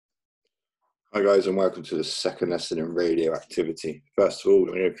Hi guys, and welcome to the second lesson in radioactivity. First of all, we're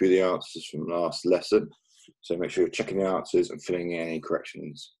going to go through the answers from last lesson. So make sure you're checking the answers and filling in any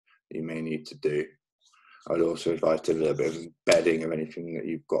corrections that you may need to do. I'd also advise doing a little bit of embedding of anything that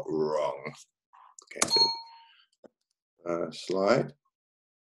you've got wrong. Okay, so slide.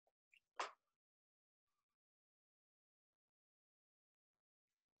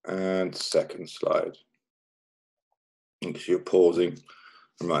 And second slide. Make sure you're pausing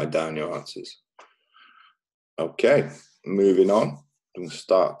and writing down your answers. Okay, moving on. I'm going to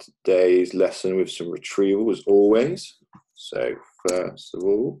start today's lesson with some retrieval as always. So first of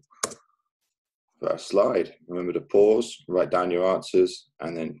all, first slide. Remember to pause, write down your answers,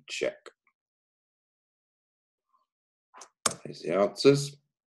 and then check. Here's the answers.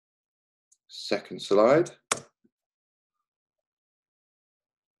 Second slide.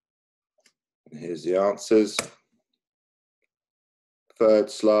 And here's the answers. Third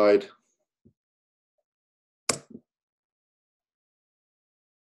slide.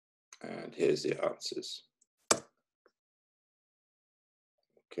 And here's the answers.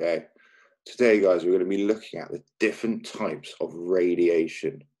 Okay. Today, guys, we're going to be looking at the different types of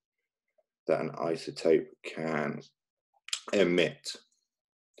radiation that an isotope can emit.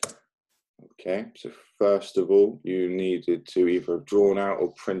 Okay, so first of all, you needed to either have drawn out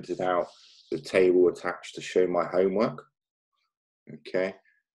or printed out the table attached to show my homework. Okay,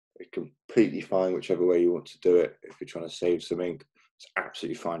 it's completely fine whichever way you want to do it. If you're trying to save some ink, it's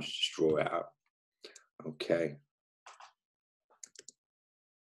absolutely fine to just draw it out. Okay.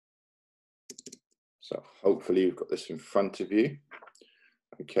 So hopefully you've got this in front of you.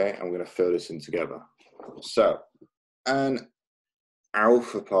 Okay, I'm going to fill this in together. So, an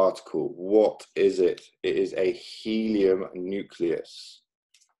alpha particle, what is it? It is a helium nucleus.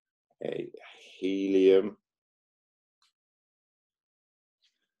 A helium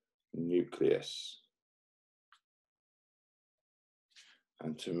nucleus.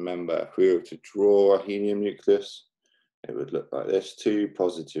 And to remember, if we were to draw a helium nucleus, it would look like this: two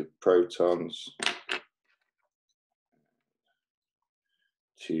positive protons,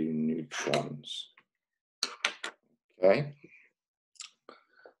 two neutrons. Okay.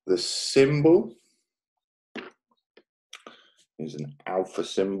 The symbol is an alpha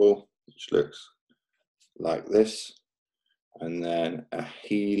symbol, which looks like this. And then a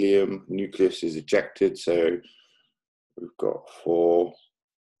helium nucleus is ejected, so we've got 4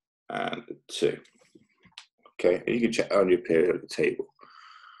 and 2. Okay, and you can check that on your periodic table.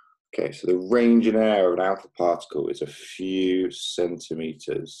 Okay, so the range in air of an alpha particle is a few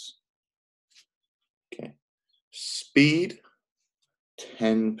centimeters. Okay, speed,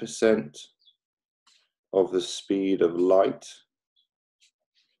 10% of the speed of light.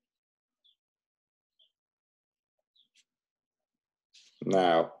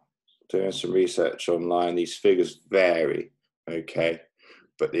 Now, doing some research online, these figures vary, okay?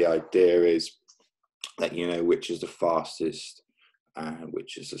 But the idea is that you know which is the fastest and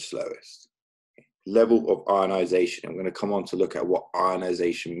which is the slowest. Level of ionization. I'm going to come on to look at what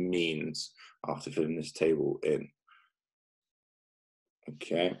ionization means after filling this table in.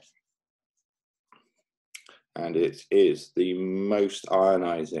 Okay. And it is the most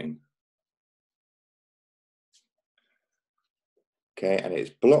ionizing. Okay, and it's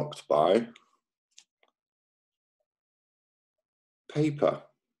blocked by paper.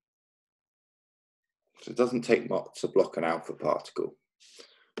 So it doesn't take much to block an alpha particle.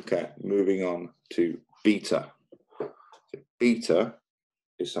 Okay, moving on to beta. So beta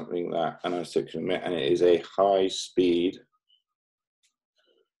is something that an isotope can emit, and it is a high speed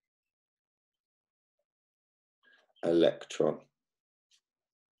electron.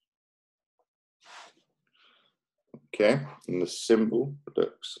 Okay, and the symbol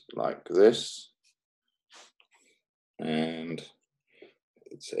looks like this. And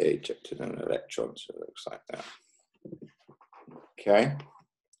it's ejected an electron, so it looks like that. Okay.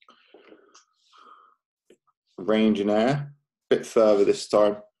 Range in air, a bit further this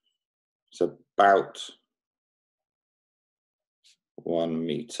time. It's about 1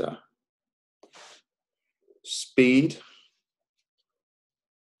 meter. Speed,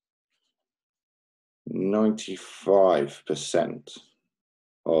 95%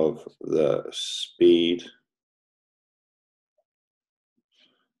 of the speed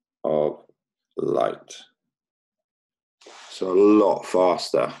of light. So a lot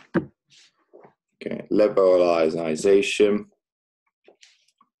faster. Okay, level of ionization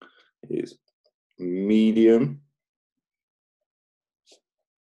is medium.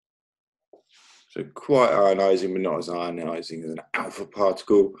 So quite ionizing, but not as ionizing as an alpha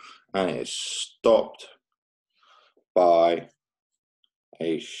particle, and it is stopped by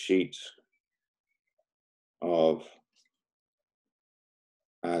a sheet of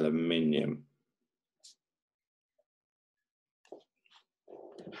aluminium.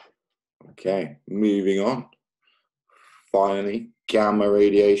 Okay, moving on. Finally, gamma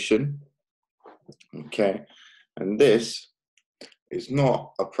radiation. Okay, and this is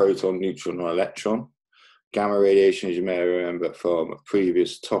not a proton, neutron, or electron. Gamma radiation, as you may remember from a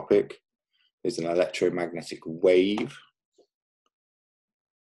previous topic, is an electromagnetic wave.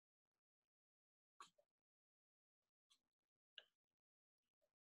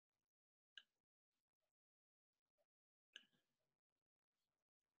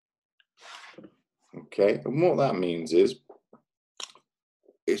 Okay, and what that means is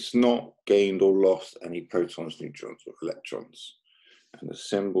it's not gained or lost any protons, neutrons, or electrons. And the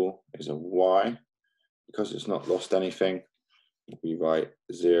symbol is a Y. Because it's not lost anything, we write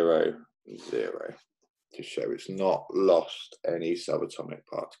 0, 0 to show it's not lost any subatomic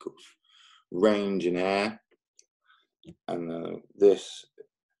particles. Range in air, and this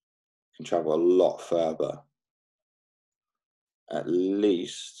can travel a lot further, at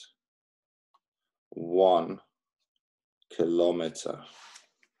least 1 kilometer.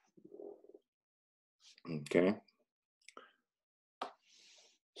 Okay.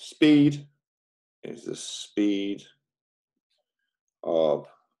 Speed is the speed of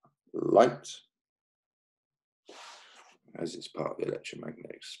light, as it's part of the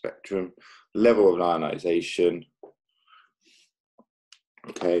electromagnetic spectrum. Level of ionization,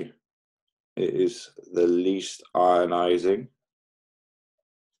 okay, it is the least ionizing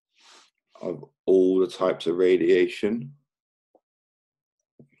of all the types of radiation,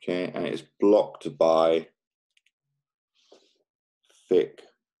 okay, and it's blocked by thick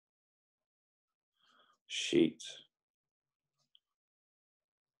sheet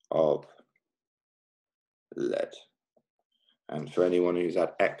of lead. And for anyone who's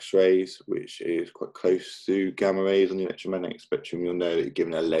had X-rays, which is quite close to gamma rays on the electromagnetic spectrum, you'll know that you're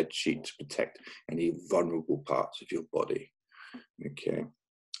given a lead sheet to protect any vulnerable parts of your body. Okay.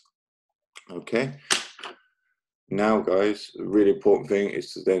 Okay. Now, guys, the really important thing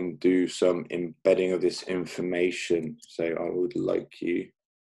is to then do some embedding of this information. So I would like you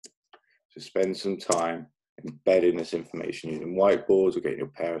to spend some time embedding this information using whiteboards or getting your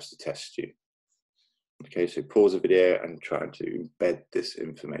parents to test you. Okay, so pause the video and try to embed this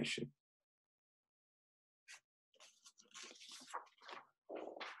information.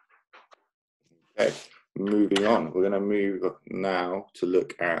 Okay, moving on. We're going to move now to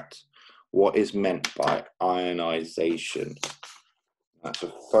look at what is meant by ionization. That's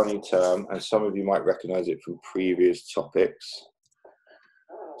a funny term, and some of you might recognize it from previous topics.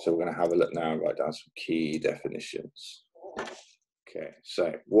 So we're going to have a look now and write down some key definitions. Okay,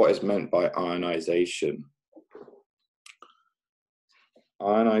 so what is meant by ionization?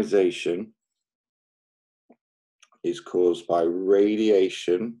 Ionization is caused by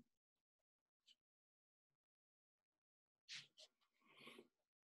radiation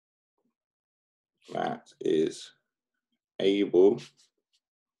that is able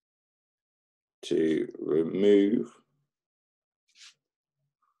to remove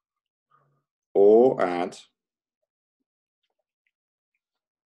or add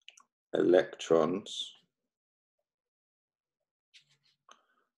electrons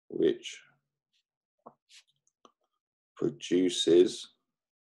which produces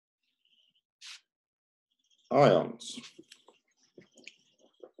ions.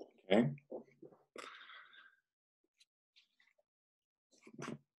 Okay.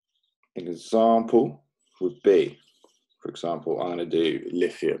 An example would be, for example, I'm going to do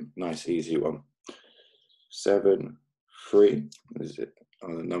lithium, nice easy one. 7, 3, is it?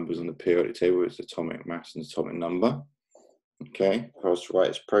 Are the numbers on the periodic table, it's atomic mass and atomic number. Okay, if I was to write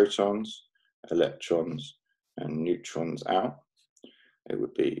its protons, electrons, and neutrons out, it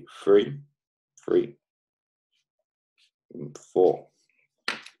would be 3, 3, and 4.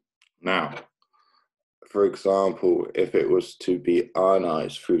 Now, for example, if it was to be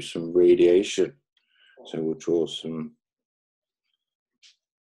ionized through some radiation, so we'll draw some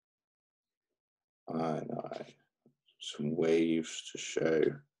waves to show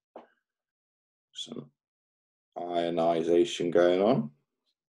some ionization going on.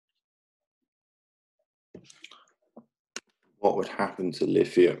 What would happen to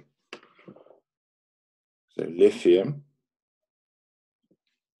lithium? So lithium,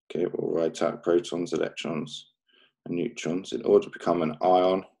 okay, we'll write out protons, electrons, and neutrons. In order to become an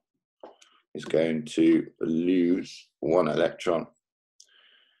ion, is going to lose 1 electron.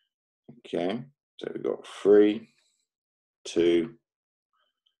 Okay, so we've got 3, 2,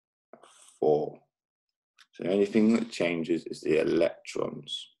 4. So anything that changes is the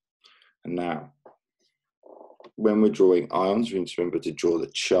electrons. And now, when we're drawing ions, we need to remember to draw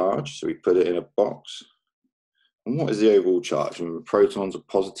the charge. So we put it in a box. And what is the overall charge? Remember, protons are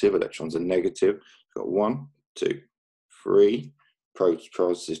positive, electrons are negative. We've got 1, 2, 3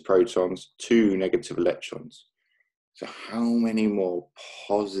 positive protons, 2 negative electrons. So how many more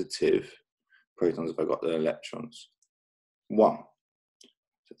positive protons have I got than electrons? 1.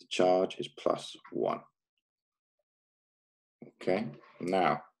 So the charge is +1. Okay,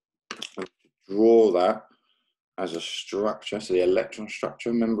 now draw that as a structure. So the electron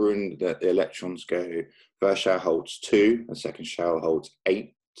structure, remembering that the electrons go, first shell holds 2, the second shell holds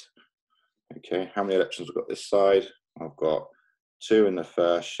 8. Okay, how many electrons have I got this side? I've got 2 in the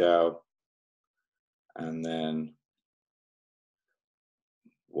first shell, and then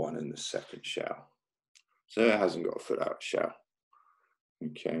 1 in the second shell. So it hasn't got a full out shell.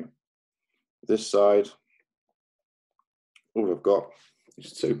 Okay, this side, all I've got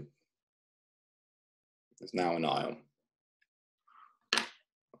is 2. There's now an ion.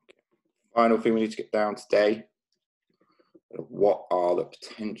 Final thing we need to get down today: what are the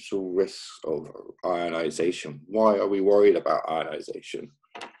potential risks of ionization? Why are we worried about ionization?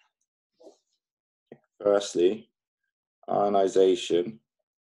 Firstly, ionization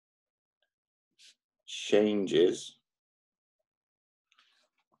changes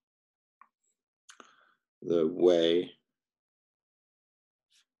the way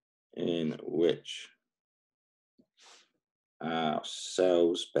in which our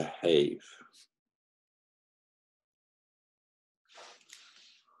cells behave.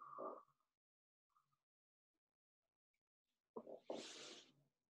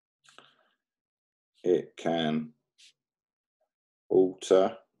 It can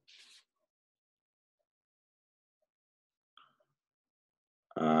alter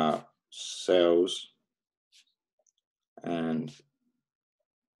our cells and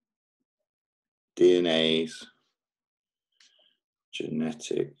DNA's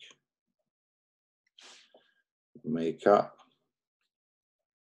genetic makeup.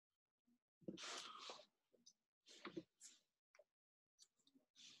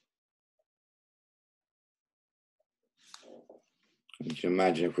 You can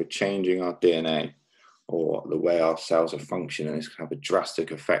imagine if we're changing our DNA or the way our cells are functioning, it's going to have a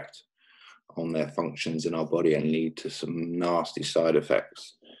drastic effect on their functions in our body and lead to some nasty side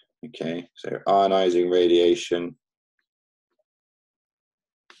effects. Okay, so ionizing radiation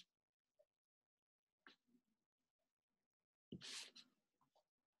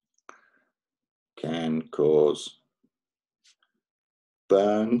can cause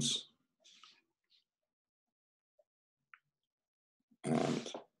burns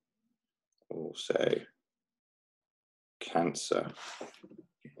and also cancer.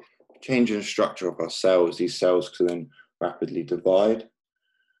 Changing the structure of our cells, these cells can then rapidly divide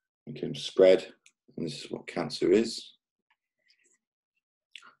and can spread, and this is what cancer is.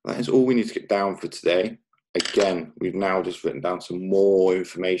 That is all we need to get down for today. Again, we've now just written down some more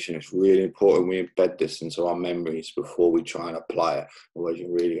information. It's really important we embed this into our memories before we try and apply it, otherwise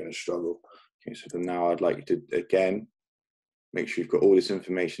you're really going to struggle. Okay, so for now, I'd like you to, again, make sure you've got all this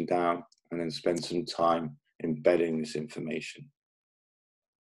information down and then spend some time embedding this information.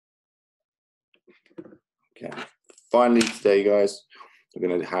 Okay, finally today, guys, we're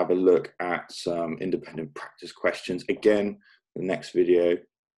going to have a look at some independent practice questions. Again, the next video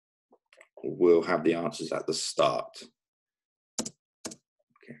will have the answers at the start.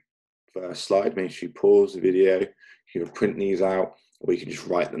 Okay, first slide, make sure you pause the video. You can print these out or you can just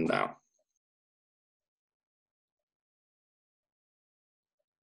write them down.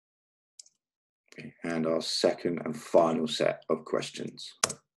 Okay, and our second and final set of questions.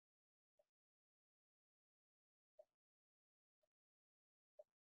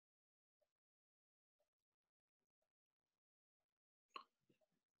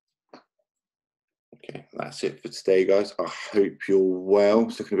 Okay, that's it for today, guys. I hope you're well.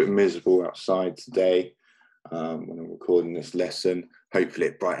 It's looking a bit miserable outside today when I'm recording this lesson. Hopefully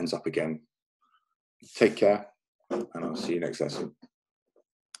it brightens up again. Take care, and I'll see you next lesson.